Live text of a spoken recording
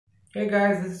Hey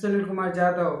guys, this is Sunilkumar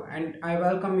Jadhav and I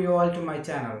welcome you all to my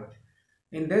channel.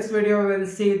 In this video, we will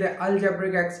see the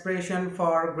algebraic expression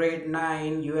for grade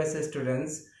 9 US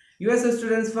students. US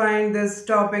students find this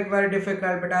topic very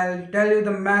difficult, but I'll tell you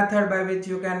the method by which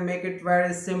you can make it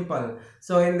very simple.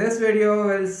 So in this video,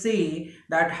 we'll see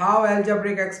that how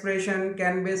algebraic expression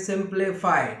can be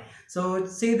simplified. So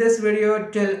see this video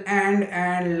till end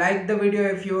and like the video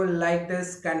if you like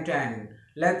this content.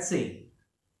 Let's see.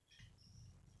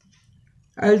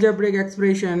 Algebraic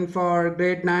expression for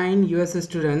grade 9 US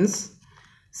students.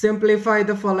 Simplify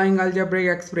the following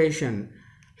algebraic expression.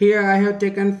 Here I have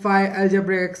taken 5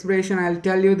 algebraic expression. I'll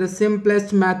tell you the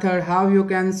simplest method how you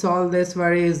can solve this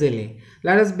very easily.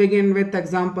 Let us begin with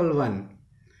example 1.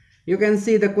 You can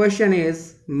see the question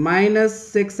is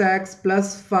minus 6x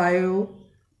plus 5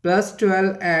 plus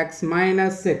 12x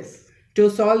minus 6. To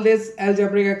solve this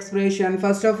algebraic expression,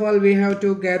 first of all we have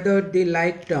to gather the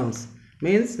like terms.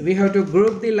 Means we have to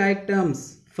group the like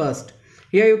terms first.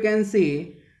 Here you can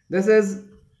see this is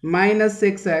minus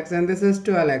 6x and this is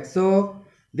 12x. So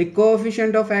the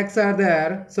coefficient of x are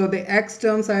there. So the x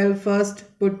terms I will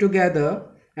first put together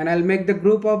and I'll make the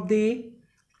group of the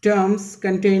terms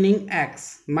containing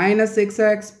x. Minus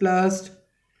 6x plus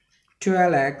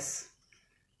 12x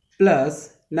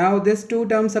plus, now these two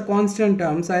terms are constant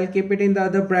terms. I'll keep it in the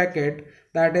other bracket,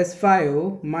 that is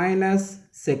 5 minus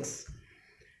 6.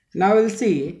 Now we'll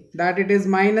see that it is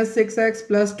minus 6x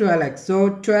plus 12x. So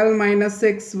 12 minus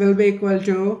 6 will be equal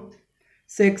to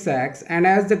 6x. And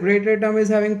as the greater term is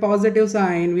having positive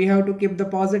sign, we have to keep the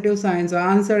positive sign. So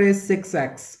answer is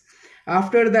 6x.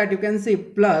 After that you can see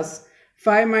plus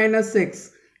 5 minus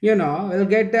 6. We'll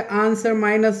get the answer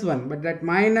minus 1. But that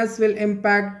minus will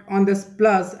impact on this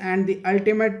plus and the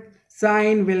ultimate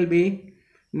sign will be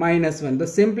minus 1. The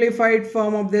simplified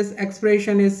form of this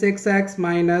expression is 6x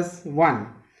minus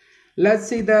 1. Let's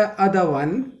see the other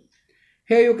one.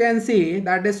 Here you can see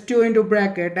that is 2 into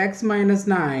bracket x minus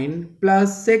 9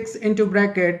 plus 6 into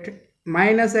bracket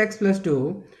minus x plus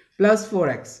 2 plus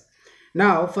 4x.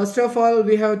 Now first of all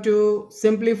we have to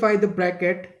simplify the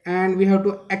bracket and we have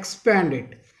to expand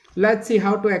it. Let's see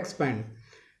how to expand.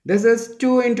 This is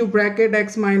 2 into bracket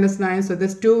x minus 9. So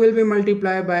this 2 will be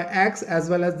multiplied by x as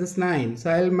well as this 9.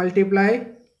 So I will multiply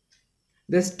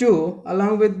this 2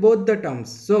 along with both the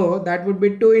terms. So that would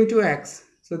be 2 into x.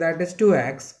 So that is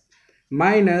 2x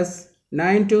minus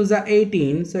 9 2s are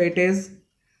 18. So it is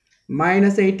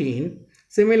minus 18.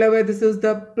 Similar way this is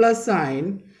the plus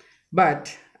sign.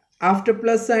 But after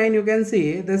plus sign you can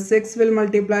see the 6 will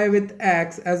multiply with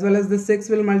x as well as the 6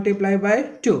 will multiply by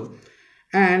 2.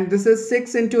 And this is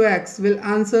 6 into x will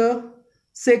answer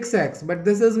 6x. But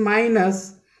this is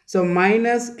minus. So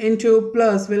minus into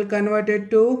plus will convert it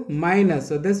to minus.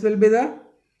 So this will be the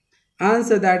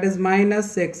answer, that is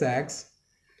minus 6x.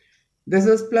 This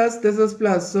is plus, this is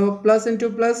plus. So plus into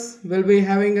plus will be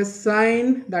having a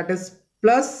sign, that is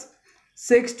plus.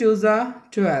 6 2s are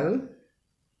 12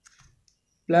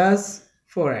 plus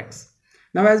 4x.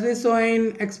 Now as we saw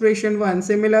in expression 1,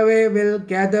 similar way we'll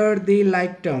gather the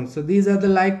like terms. So these are the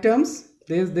like terms,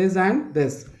 this and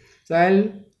this. So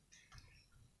I'll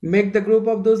make the group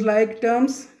of those like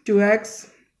terms,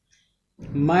 2x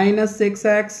minus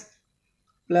 6x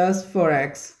plus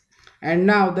 4x. And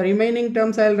now the remaining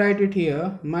terms I'll write it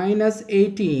here, minus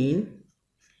 18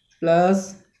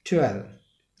 plus 12.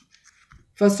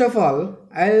 First of all,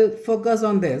 I'll focus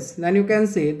on this. Then you can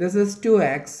see this is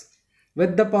 2x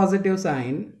with the positive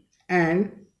sign.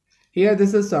 And here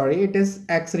this is, it is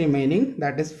x remaining,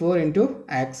 that is 4 into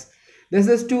x. This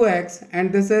is 2x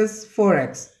and this is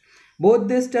 4x. Both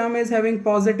this term is having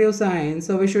positive sign,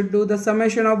 so we should do the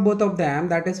summation of both of them,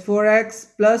 that is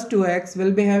 4x plus 2x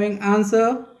will be having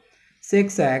answer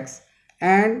 6x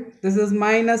and this is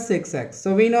minus 6x.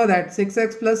 So we know that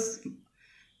 6x plus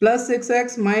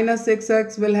 6x minus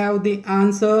 6x will have the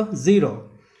answer 0.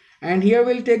 And here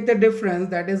we'll take the difference,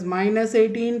 that is minus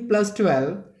 18 plus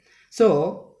 12.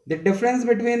 So the difference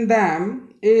between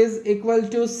them is equal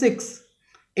to 6.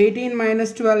 18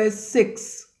 minus 12 is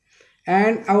 6.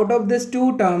 And out of these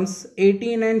two terms,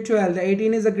 18 and 12, the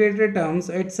 18 is a greater term,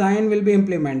 so its sign will be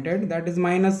implemented, that is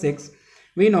minus 6.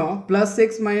 We know plus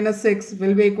 6 minus 6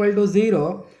 will be equal to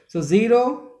 0. So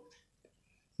 0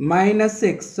 minus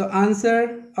 6. So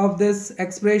answer of this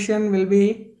expression will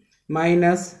be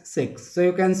minus 6. So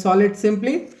you can solve it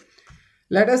simply.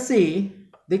 Let us see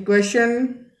the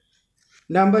question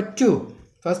number 2.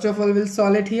 First of all we'll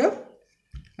solve it here.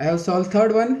 I have solved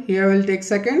third one. Here we'll take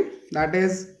second, that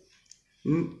is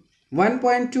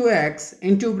 1.2x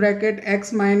into bracket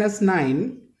x minus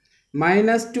 9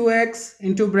 minus 2x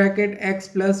into bracket x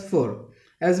plus 4.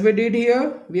 As we did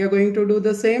here, we are going to do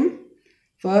the same.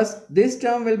 First, this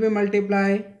term will be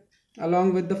multiplied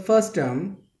along with the first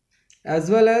term, as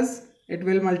well as it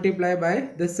will multiply by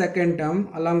the second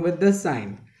term along with this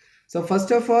sign. So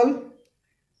first of all,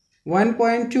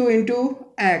 1.2 into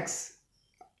x,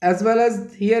 as well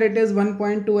as here it is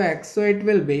 1.2x, so it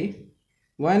will be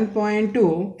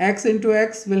 1.2 x into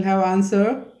x will have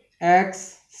answer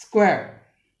x square.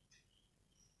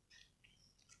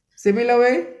 Similar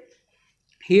way,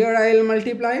 here I will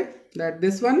multiply that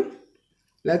this one.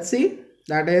 Let's see,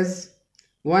 that is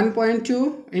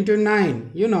 1.2 into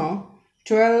 9.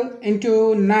 12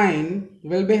 into 9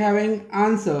 will be having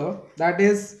answer, that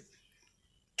is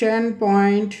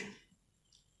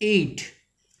 10.8,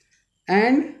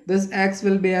 and this x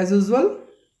will be as usual.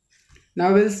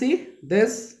 Now we'll see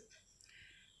this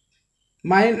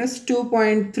minus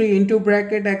 2.3 into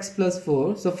bracket x plus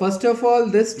 4. So first of all,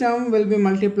 this term will be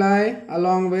multiplied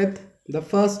along with the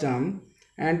first term,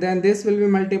 and then this will be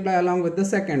multiplied along with the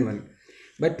second one.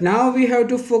 But now we have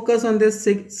to focus on this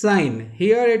sign.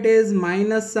 Here it is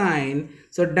minus sign,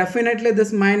 so definitely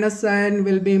this minus sign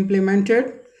will be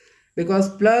implemented, because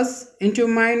plus into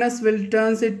minus will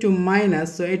turns it to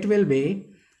minus, so it will be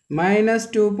minus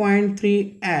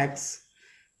 2.3x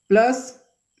plus,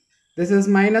 this is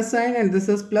minus sign and this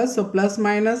is plus, so plus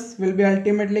minus will be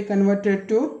ultimately converted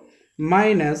to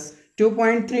minus.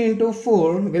 2.3 into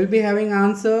 4 will be having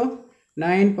answer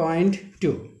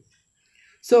 9.2.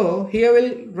 So here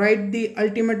we'll write the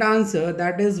ultimate answer,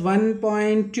 that is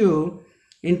 1.2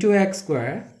 into x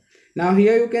square. Now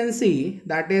here you can see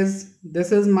that is,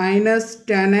 this is minus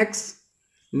 10x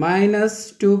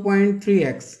minus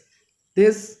 2.3x.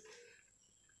 This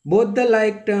both the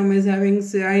like term is having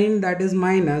sign that is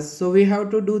minus, so we have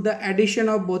to do the addition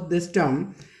of both this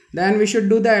term. Then we should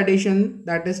do the addition,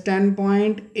 that is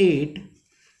 10.8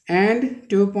 and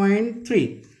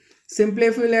 2.3. Simply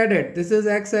if we add it, this is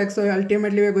x, so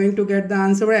ultimately we are going to get the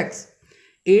answer x.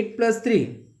 8 plus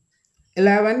 3,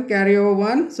 11, carry over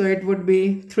 1, so it would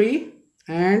be 3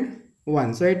 and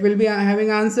 1. So it will be having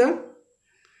answer,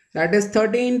 that is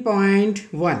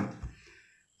 13.1,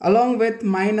 along with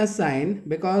minus sign,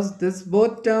 because this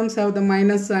both terms have the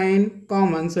minus sign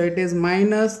common, so it is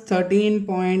minus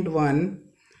 13.1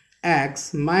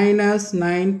 x minus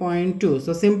 9.2.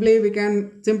 So simply we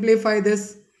can simplify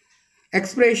this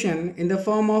expression in the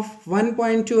form of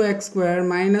 1.2 x square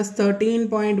minus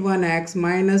 13.1 x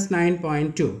minus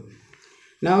 9.2.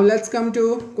 Now let's come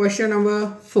to question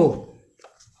number 4.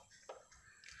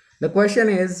 The question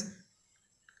is,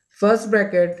 first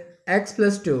bracket x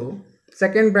plus 2,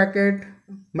 second bracket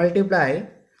multiply,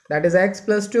 that is x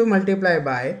plus 2 multiplied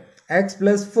by x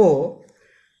plus 4,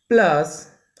 plus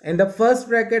in the first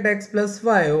bracket x plus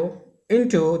 5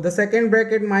 into the second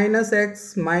bracket minus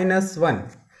x minus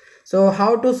 1. So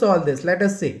how to solve this? Let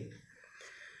us see.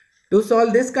 To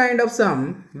solve this kind of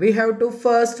sum, we have to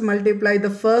first multiply the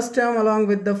first term along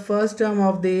with the first term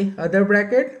of the other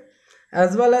bracket,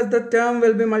 as well as the term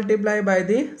will be multiplied by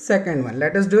the second one.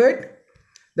 Let us do it.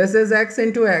 This is x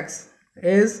into x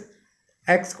is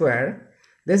x square.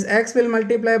 This x will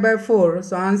multiply by 4,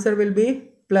 so answer will be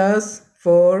plus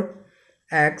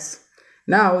 4x.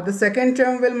 Now the second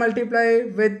term will multiply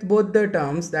with both the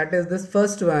terms, that is this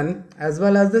first one as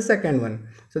well as the second one.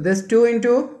 So this 2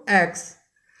 into x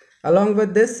along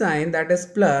with this sign, that is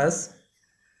plus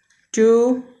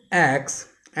 2x,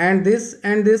 and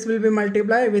this will be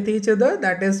multiplied with each other,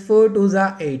 that is 4 2s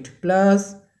are 8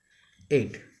 plus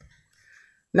 8.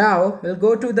 Now we'll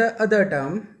go to the other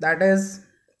term, that is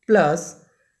plus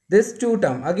this 2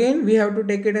 term. Again we have to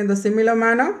take it in the similar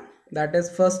manner, that is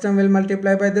first term will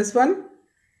multiply by this one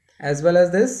as well as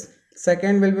this,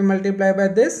 second will be multiplied by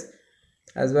this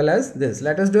as well as this.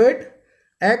 Let us do it.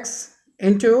 X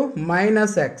into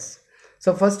minus x.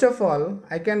 So first of all,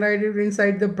 I can write it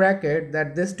inside the bracket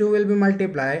that this 2 will be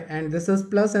multiplied and this is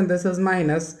plus and this is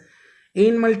minus.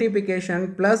 In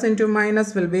multiplication, plus into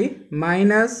minus will be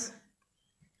minus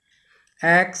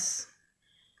x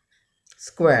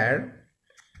square.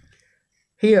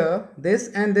 Here this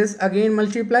and this again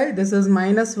multiply, this is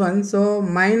minus 1, so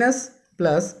minus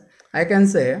plus, I can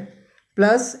say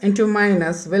plus into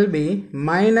minus will be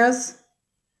minus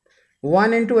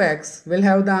 1 into x will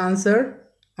have the answer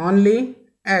only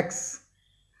x.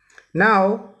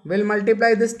 Now we'll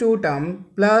multiply this 2 term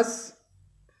plus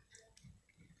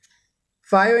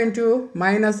 5 into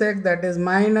minus x, that is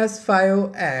minus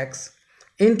 5x,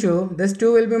 into this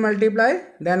 2 will be multiplied,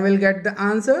 then we'll get the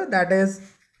answer, that is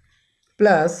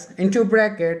plus into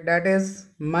bracket, that is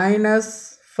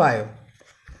minus 5.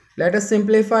 Let us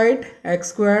simplify it. X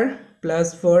square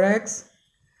plus 4x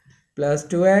plus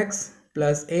 2x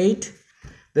plus 8.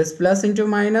 This plus into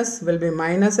minus will be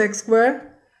minus x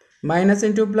square Minus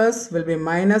into plus will be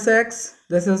minus x.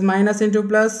 This is minus into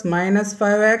plus, minus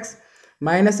 5x.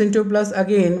 Minus into plus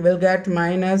again will get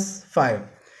minus 5.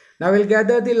 Now we'll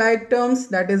gather the like terms,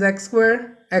 that is x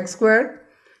square, x square.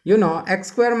 You know, x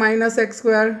square minus x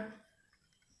square.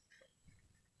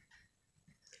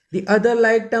 The other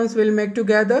like terms will make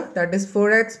together, that is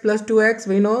 4x plus 2x.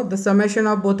 We know the summation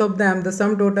of both of them, the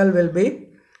sum total will be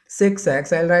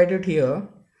 6x. I'll write it here.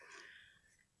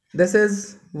 This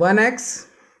is 1x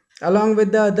along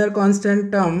with the other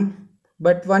constant term,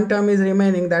 but one term is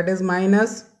remaining, that is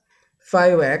minus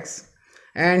 5x.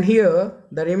 And here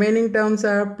the remaining terms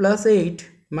are plus 8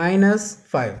 minus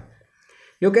 5.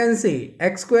 You can see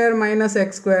x square minus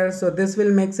x square, so this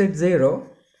will makes it 0.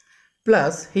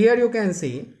 Plus here you can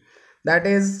see that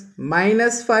is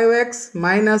minus 5x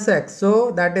minus x,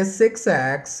 so that is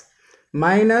 6x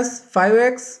minus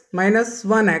 5x minus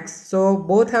 1x, so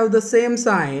both have the same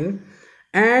sign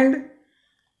and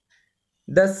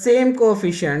the same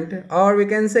coefficient, or we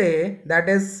can say that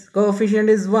is coefficient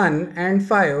is 1 and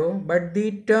 5, but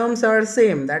the terms are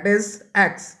same, that is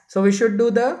x. So we should do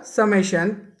the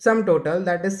summation, sum total,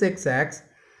 that is 6x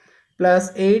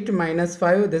plus 8 minus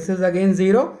 5, this is again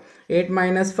 0. 8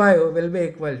 minus 5 will be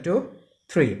equal to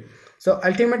 3. So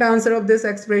ultimate answer of this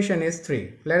expression is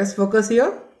 3. Let us focus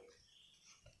here.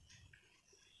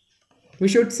 We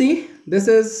should see this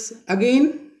is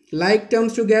again like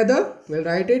terms together. We'll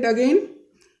write it again.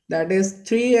 That is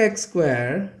 3x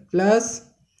square plus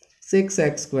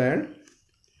 6x square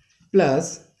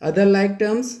plus other like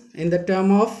terms in the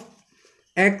term of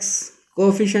x.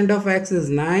 Coefficient of x is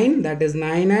 9, that is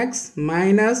 9x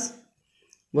minus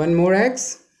 1 more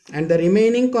x, and the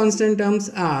remaining constant terms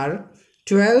are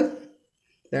 12,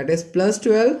 that is plus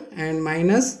 12 and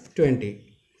minus 20.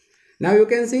 Now you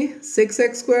can see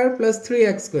 6x square plus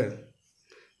 3x square,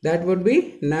 that would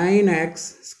be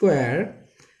 9x square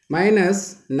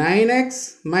minus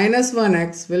 9x minus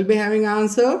 1x will be having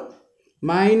answer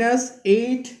minus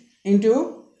 8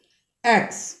 into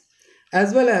x,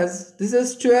 as well as this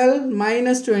is 12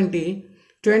 minus 20.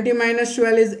 20 minus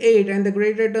 12 is 8 and the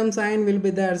greater term sign will be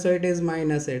there, so it is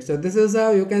minus 8. So this is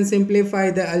how you can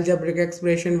simplify the algebraic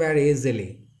expression very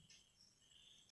easily.